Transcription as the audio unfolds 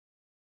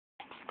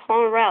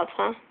calling Ralph,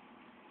 huh?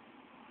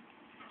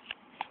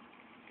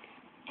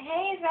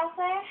 Hey, is Ralph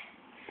there?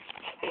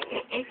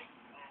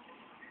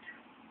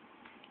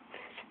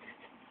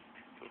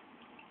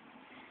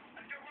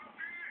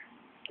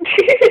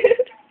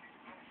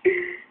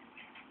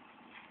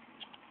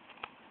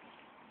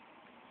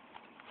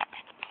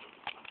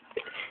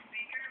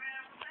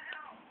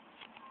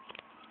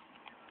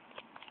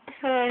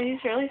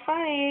 He's really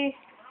funny.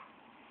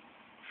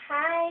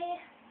 Hi.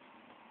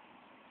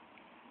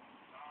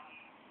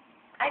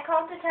 I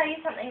called to tell you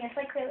something. It's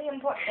like really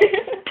important.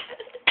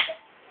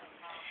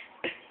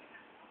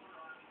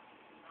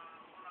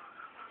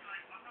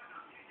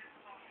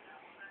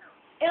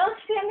 It'll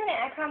just be a minute,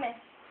 I promise.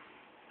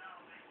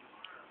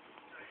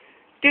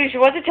 Dude, she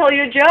wants to tell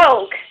you a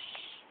joke.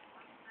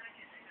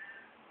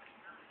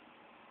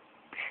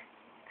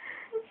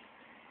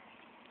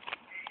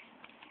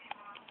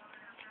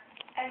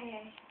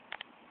 Okay.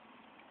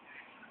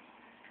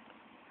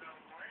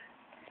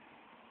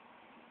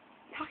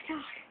 Knock,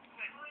 knock.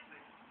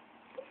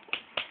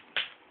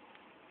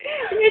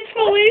 It's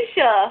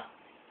Felicia.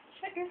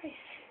 Shut your face.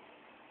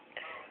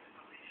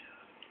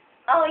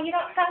 Oh, you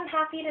don't sound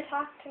happy to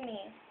talk to me.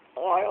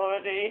 Why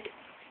already?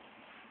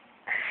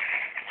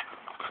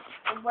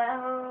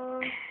 Well,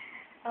 did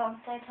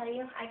I tell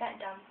you? I got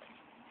dumped.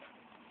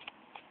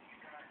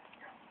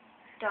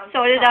 Dumped.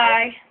 So did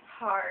I.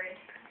 Hard.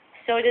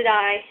 So did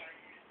I.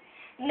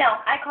 No,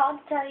 I called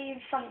to tell you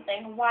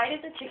something. Why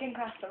did the chicken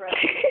cross the road?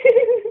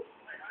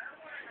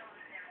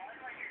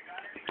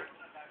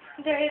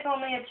 There is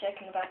only a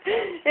chicken back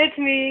there. It's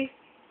me,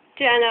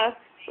 Jenna.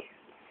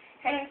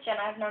 Her name's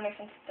Jenna. I've known her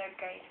since 3rd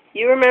grade.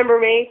 You remember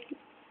me?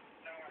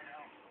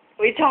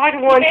 We talked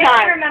one She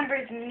time.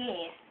 remembers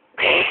me.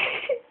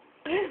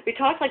 We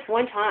talked like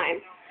one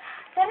time.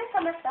 That is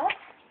so messed up.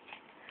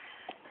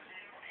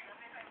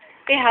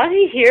 Hey, how did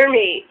he hear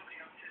me?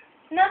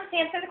 No, just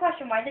answer the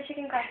question. Why did the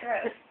chicken cross the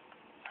road?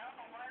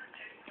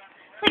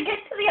 So get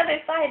to the other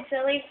side,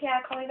 silly.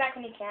 Yeah, call me back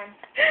when you can.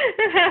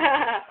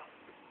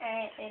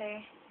 Alright,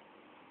 later.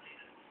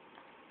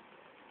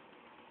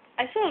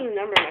 I still have the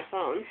number on my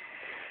phone.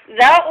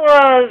 That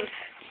was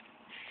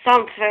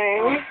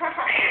something.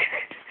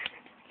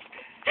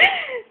 I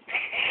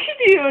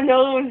didn't even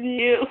know it was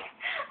you.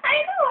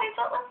 I know, I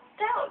felt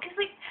left out. Because,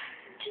 like,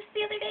 just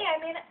the other day I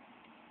made a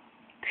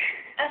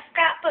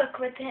scrapbook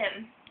with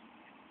him.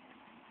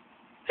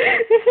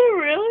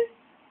 Really?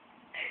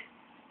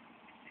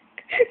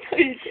 No,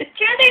 you didn't.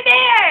 Truth or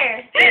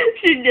dare?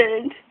 She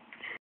didn't.